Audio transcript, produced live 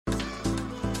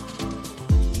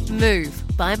Move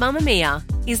by Mamamia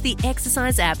is the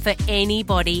exercise app for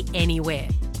anybody, anywhere.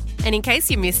 And in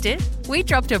case you missed it, we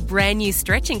dropped a brand new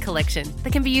stretching collection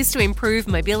that can be used to improve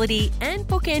mobility and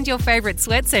bookend your favourite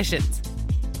sweat sessions.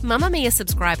 Mamamia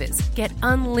subscribers get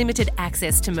unlimited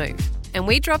access to Move, and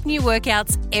we drop new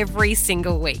workouts every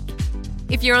single week.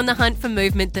 If you're on the hunt for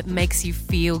movement that makes you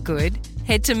feel good,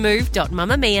 head to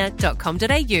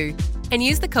move.mamamia.com.au and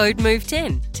use the code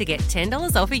MOVE10 to get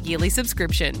 $10 off a yearly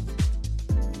subscription.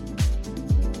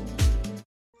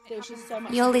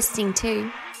 You're listening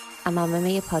to a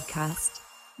Mamamia podcast.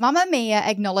 Mamamia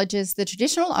acknowledges the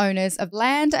traditional owners of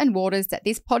land and waters that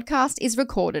this podcast is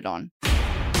recorded on.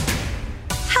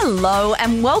 Hello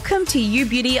and welcome to You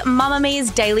Beauty,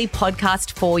 Mamamia's daily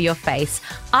podcast for your face.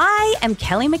 I am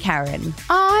Kelly McCarran.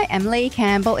 I am Lee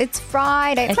Campbell. It's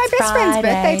Friday. It's my best friend's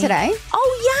birthday today.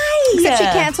 Oh, yay! Except she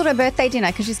cancelled her birthday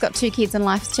dinner because she's got 2 kids and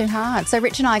life's too hard. So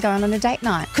Rich and I are going on a date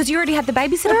night. Because you already had the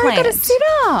babysitter I planned. got a sitter.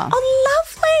 Oh,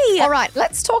 lovely. All right,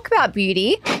 let's talk about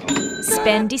beauty.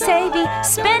 Spendy savey,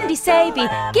 spendy savey.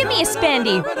 Give me a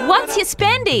spendy. What's your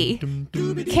spendy?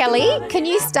 Kelly, can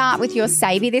you start with your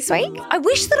savey this week? I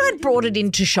wish that I'd brought it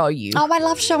in to show you. Oh, I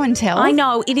love show and tell. I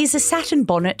know. It is a satin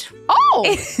bonnet. Oh,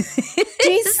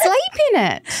 do you sleep in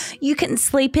it? You can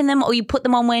sleep in them or you put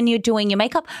them on when you're doing your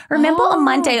makeup. Remember on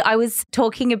Monday I was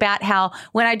talking about how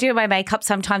when I do my makeup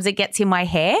sometimes it gets in my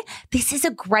hair. This is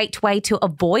a great way to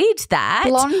avoid that.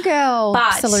 Blonde girl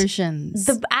But solutions.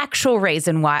 The actual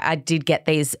reason why I did get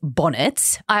these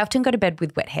bonnets, I often go to bed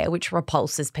with wet hair, which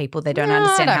repulses people. They don't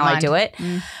understand I don't how I mind. do it.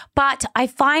 But I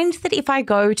find that if I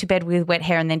go to bed with wet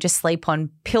hair and then just sleep on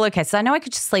pillowcases, I know I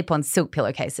could just sleep on silk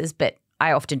pillowcases, but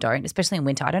I often don't, especially in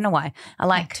winter. I don't know why. I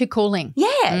like too cooling.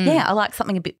 Yeah, I like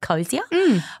something a bit cozier.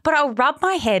 But I'll rub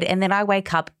my head and then I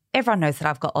wake up. Everyone knows that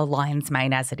I've got a lion's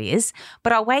mane as it is,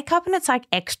 but I'll wake up and it's like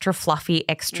extra fluffy,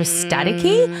 extra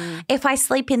staticky. If I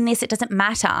sleep in this, it doesn't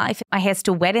matter if my hair's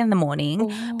still wet in the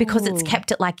morning because it's kept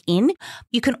it like in.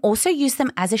 You can also use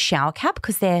them as a shower cap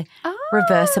because they're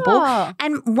reversible.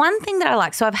 And one thing that I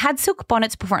like, so I've had silk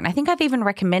bonnets before and I think I've even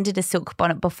recommended a silk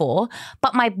bonnet before,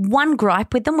 but my one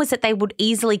gripe with them was that they would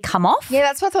easily come off. Yeah,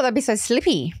 that's why I thought they'd be so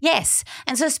slippy. Yes.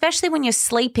 And so especially when you're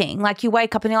sleeping, like you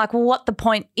wake up and you're like, well, what the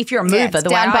point if you're a mover it's the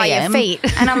way down by I your am? feet.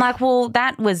 And I'm like, well,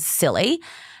 that was silly.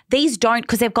 These don't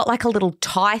because they've got like a little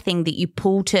tie thing that you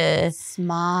pull to.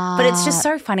 Smart. But it's just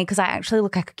so funny because I actually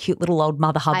look like a cute little old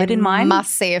Mother Hubbard in mine.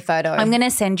 Must see a photo. I'm going to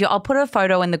send you. I'll put a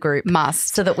photo in the group.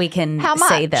 Must. So that we can How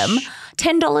see much? them.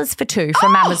 $10 for 2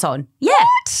 from Amazon. Yeah.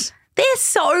 What? They're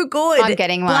so good. I'm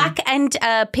getting one. Black and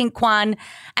pink one,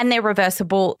 and they're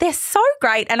reversible. They're so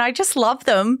great, and I just love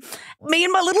them. Me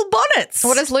and my little bonnets.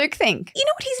 What does Luke think? You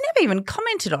know what? He's never even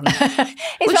commented on it.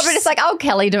 He's probably just like, oh,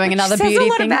 Kelly doing another says beauty a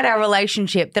lot thing. about our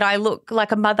relationship that I look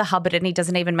like a Mother Hubbard and he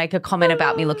doesn't even make a comment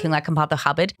about me looking like a Mother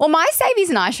Hubbard. Well, my savey's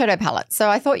an eyeshadow palette, so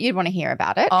I thought you'd want to hear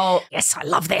about it. Oh, yes, I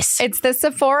love this. It's the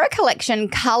Sephora Collection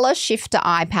Colour Shifter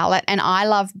Eye Palette, and I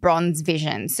love Bronze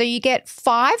Vision. So you get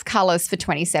 5 colours for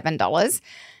 $27.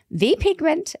 The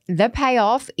pigment, the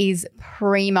payoff is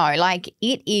primo. Like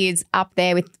it is up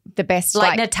there with the best.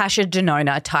 like Natasha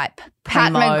Denona type.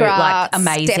 Pat Primo, McGrath, like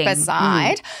amazing. step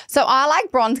aside. So I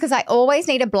like bronze because I always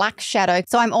need a black shadow.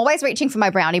 So I'm always reaching for my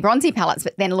brownie bronzy palettes,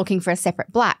 but then looking for a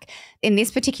separate black. In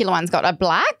this particular one's got a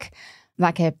black,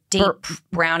 like a Deep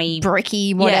brownie.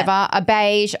 bricky, whatever, a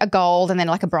beige, a gold, and then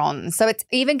like a bronze. So it's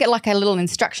even got like a little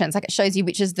instructions. Like it shows you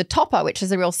which is the topper, which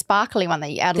is a real sparkly one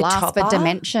that you add The last for topper?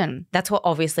 dimension. That's what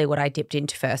I dipped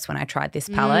into first when I tried this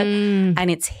palette,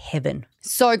 and it's heaven.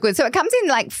 So good. So it comes in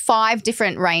like 5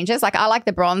 different ranges. Like I like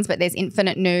the bronze, but there's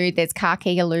Infinite Nude, there's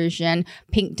Khaki Illusion,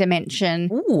 Pink Dimension.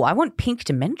 Ooh, I want Pink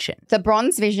Dimension. The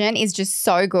Bronze Vision is just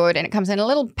so good, and it comes in a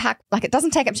little pack. Like it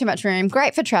doesn't take up too much room.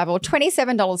 Great for travel.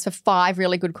 $27 for 5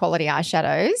 really good quality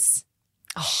eyeshadows.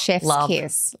 Chef's love.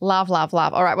 kiss. Love, love,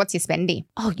 love. All right, what's your spendy?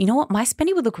 Oh, you know what? My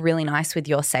spendy would look really nice with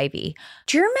your savey.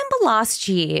 Do you remember last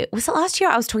year? Was it last year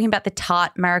I was talking about the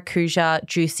Tarte Maracuja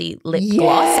Juicy Lip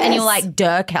Gloss? And you were like,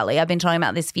 duh, Kelly, I've been talking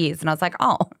about this for years. And I was like,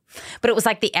 oh. But it was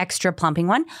like the extra plumping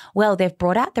one. Well, they've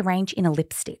brought out the range in a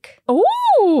lipstick.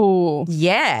 Ooh.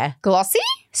 Yeah. Glossy?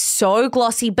 So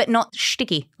glossy, but not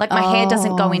sticky. Like my hair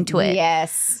doesn't go into it.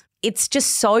 Yes. It's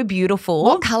just so beautiful.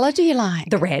 What colour do you like?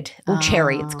 The red, or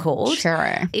cherry it's called.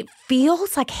 Cherry. It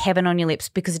feels like heaven on your lips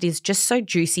because it is just so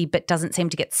juicy but doesn't seem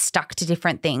to get stuck to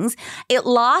different things. It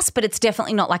lasts, but it's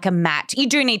definitely not like a matte. You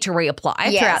do need to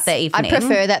reapply throughout the evening. I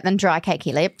prefer that than dry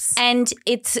cakey lips. And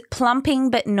it's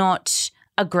plumping but not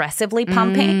aggressively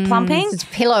plumping. It's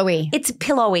pillowy. It's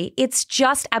pillowy. It's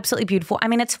just absolutely beautiful. I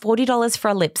mean, it's $40 for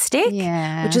a lipstick,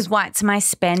 which is why it's my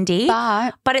spendy.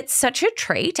 But it's such a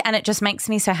treat and it just makes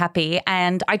me so happy.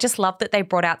 And I just love that they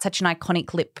brought out such an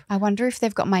iconic lip. I wonder if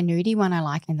they've got my nudie one I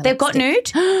like in the They've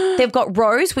lipstick. got nude. They've got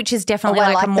rose, which is definitely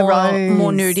like a more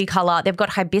nudie colour. They've got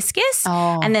hibiscus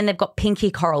and then they've got pinky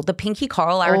coral. The pinky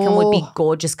coral I reckon would be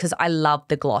gorgeous because I love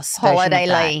the gloss Holiday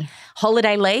Lee.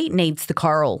 Holiday Lee needs the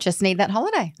coral. Just need that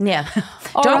holiday. Yeah.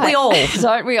 Don't we all?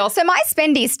 Don't we all? So my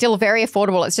spendy is still very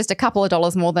affordable. It's just a couple of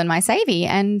dollars more than my savey,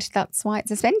 and that's why it's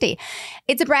a spendy.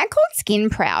 It's a brand called Skin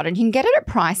Proud, and you can get it at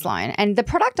Priceline. And the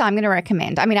product I'm going to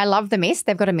recommend, I mean, I love the mist.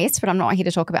 They've got a mist, but I'm not here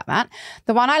to talk about that.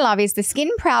 The one I love is the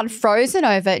Skin Proud Frozen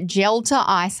Over Gel to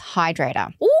Ice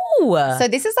Hydrator. Ooh. So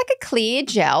this is like a clear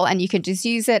gel, and you can just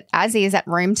use it as is at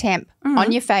room temp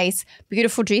on your face.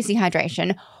 Beautiful, juicy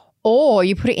hydration. Or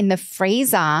you put it in the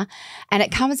freezer and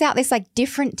it comes out this like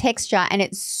different texture and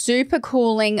it's super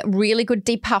cooling, really good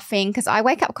depuffing because I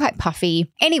wake up quite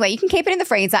puffy. Anyway, you can keep it in the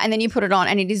freezer and then you put it on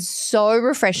and it is so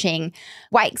refreshing.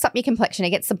 Wakes up your complexion.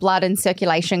 It gets the blood and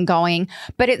circulation going.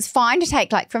 But it's fine to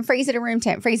take like from freezer to room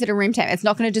temp. It's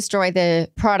not going to destroy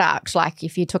the product. Like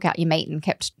if you took out your meat and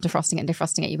kept defrosting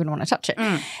it, you wouldn't want to touch it.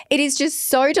 It is just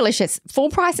so delicious.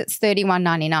 Full price, it's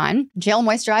 $31.99. Gel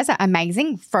moisturizer,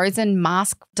 amazing. Frozen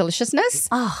mask, deliciousness.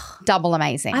 Double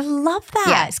amazing. I love that.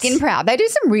 Yeah, Skin Proud. They do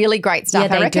some really great stuff.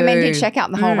 Yeah, I recommend you do. check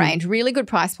out the whole range. Really good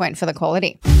price point for the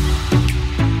quality.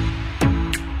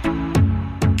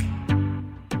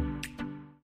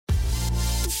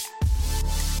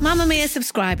 Mamamia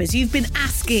subscribers, you've been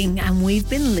asking and we've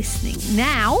been listening.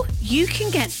 Now you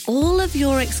can get all of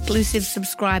your exclusive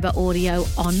subscriber audio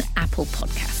on Apple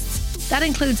Podcasts. That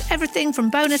includes everything from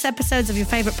bonus episodes of your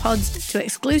favourite pods to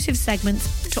exclusive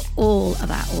segments to all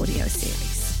of our audio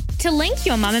series. To link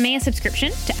your Mamamia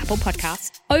subscription to Apple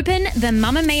Podcasts, open the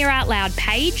Mamamia Out Loud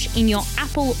page in your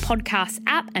Apple Podcasts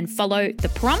app and follow the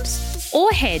prompts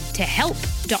or head to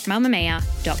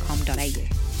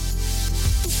help.mamamia.com.au.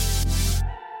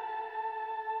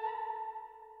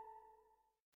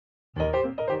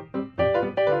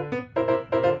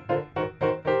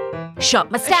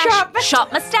 Shop mustache,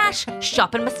 shop mustache,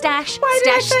 shopping mustache,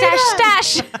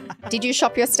 stash. Did you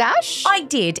shop your stash? I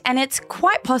did, and it's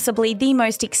quite possibly the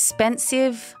most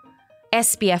expensive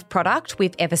SPF product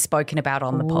we've ever spoken about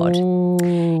on the pod.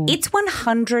 It's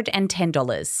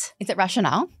 $110. Is it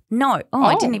Rationale? No.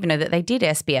 I didn't even know that they did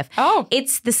SPF.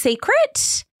 It's The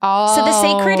Secret. Oh. So The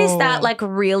Secret is that like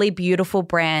really beautiful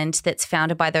brand that's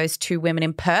founded by those two women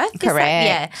in Perth. Correct.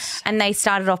 Yeah. And they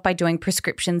started off by doing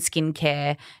prescription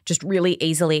skincare, just really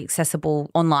easily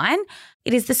accessible online.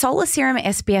 It is the Solar Serum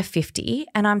SPF 50,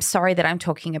 and I'm sorry that I'm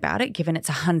talking about it given it's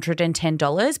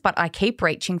 $110, but I keep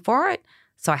reaching for it.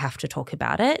 So I have to talk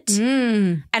about it.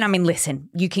 And I mean, listen,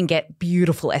 you can get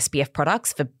beautiful SPF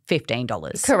products for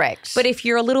 $15. Correct. But if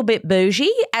you're a little bit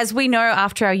bougie, as we know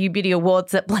after our U-Beauty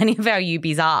Awards that plenty of our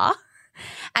Ubies are,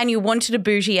 and you wanted a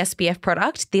bougie SPF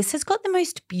product, this has got the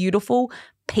most beautiful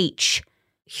peach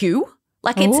hue.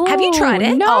 Like it's, have you tried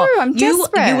it? No, I'm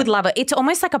desperate. You would love it. It's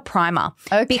almost like a primer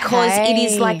because it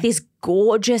is like this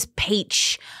gorgeous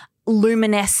peach,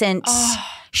 luminescent,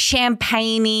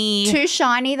 champagne-y. Too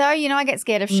shiny though. You know, I get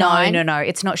scared of shine. No.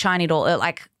 It's not shiny at all. It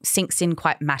like sinks in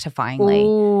quite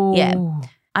mattifyingly. Yeah.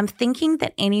 I'm thinking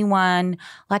that anyone,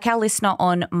 like our listener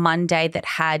on Monday that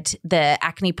had the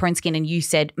acne prone skin and you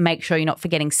said make sure you're not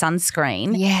forgetting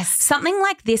sunscreen. Yes. Something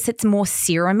like this, it's more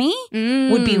serum-y,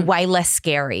 would be way less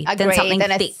scary than something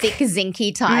than thick. a thick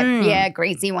zinky type,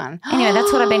 greasy one. Anyway,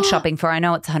 that's what I've been shopping for. I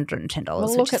know it's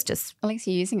 $110, which is just... At least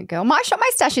you're using it, girl. My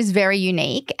stash is very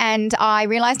unique, and I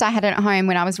realised I had it at home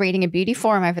when I was reading a beauty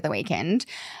forum over the weekend,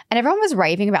 and everyone was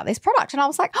raving about this product, and I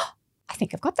was like, I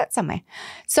think I've got that somewhere.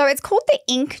 So it's called the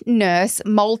Ink Nurse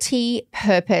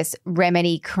Multi-Purpose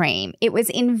Remedy Cream. It was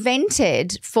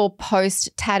invented for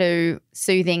post-tattoo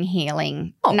soothing,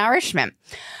 healing, nourishment.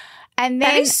 And then,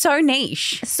 that is so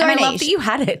niche. I love that you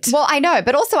had it. Well, I know,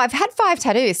 but also I've had 5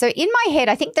 tattoos. So in my head,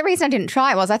 I think the reason I didn't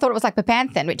try it was I thought it was like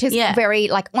bepanthen, which is very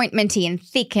like ointmenty and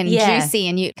thick and juicy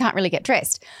and you can't really get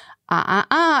dressed. So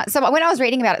when I was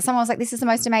reading about it, someone was like, this is the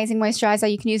most amazing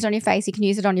moisturizer. You can use it on your face. You can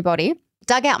use it on your body.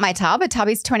 Dug out my tub. A tub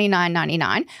is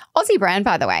 $29.99. Aussie brand,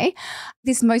 by the way.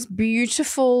 This most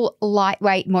beautiful,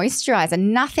 lightweight moisturizer.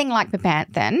 Nothing like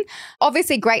bepanthen.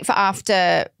 Obviously great for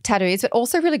after tattoos, but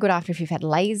also really good after if you've had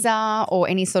laser or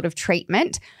any sort of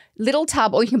treatment. little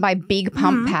tub, or you can buy big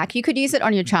pump pack. You could use it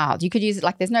on your child. You could use it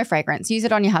like there's no fragrance. Use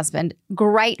it on your husband.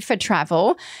 Great for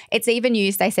travel. It's even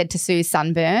used, they said, to soothe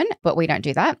sunburn, but we don't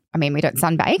do that. I mean, we don't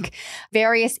sunbake.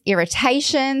 Various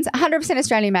irritations, 100%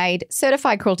 Australian made,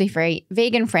 certified cruelty-free,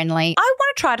 vegan friendly. I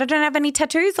want to try it. I don't have any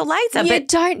tattoos or laser. You but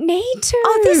don't need to.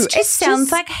 Oh, this just It's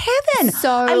sounds like heaven. so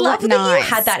I love that nice.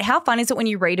 you had that. How fun is it when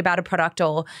you read about a product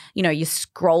or, you know, you're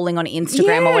scrolling on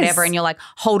Instagram or whatever and you're like,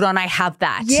 hold on, I have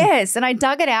that. Yes, and I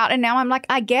dug it out and now I'm like,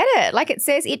 I get it. Like it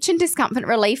says itch and discomfort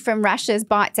relief from rashes,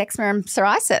 bites, eczema and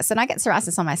psoriasis. And I get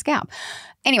psoriasis on my scalp.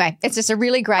 Anyway, it's just a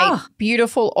really great,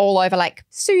 beautiful, all over like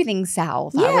soothing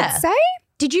salve, I would say.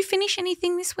 Did you finish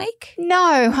anything this week? No,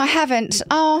 I haven't.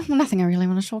 Oh, well, nothing I really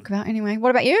want to talk about anyway. What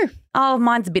about you? Oh,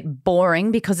 mine's a bit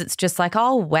boring because it's just like,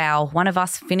 oh, wow, one of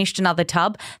us finished another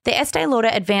tub. The Estee Lauder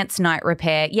Advanced Night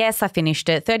Repair. Yes, I finished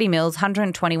it. 30 mils,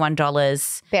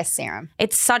 $121. Best serum.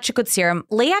 It's such a good serum.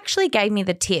 Lee actually gave me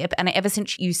the tip, and ever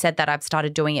since you said that, I've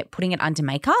started doing it, putting it under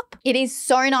makeup. It is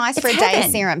so nice for a day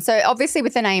serum. So obviously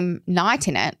with the name night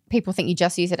in it, people think you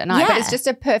just use it at night, but it's just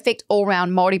a perfect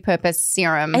all-round multi-purpose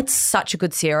serum. It's such a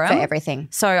good serum. For everything.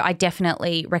 So I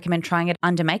definitely recommend trying it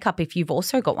under makeup if you've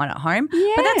also got one at home.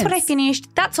 Yes. But that's what I finished.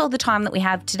 That's all the time that we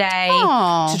have today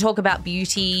to talk about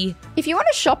beauty. If you want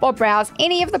to shop or browse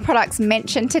any of the products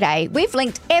mentioned today, we've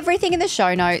linked everything in the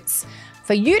show notes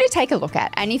for you to take a look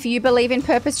at. And if you believe in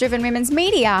purpose-driven women's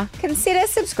media, consider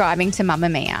subscribing to Mamma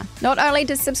Mia. Not only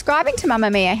does subscribing to Mamma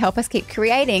Mia help us keep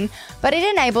creating, but it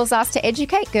enables us to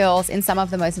educate girls in some of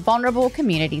the most vulnerable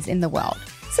communities in the world.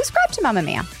 Subscribe to Mamma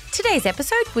Mia. Today's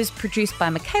episode was produced by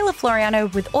Michaela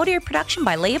Floriano with audio production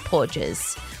by Leah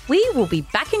Porges. We will be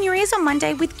back in your ears on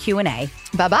Monday with Q&A.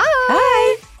 Bye-bye.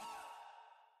 Bye.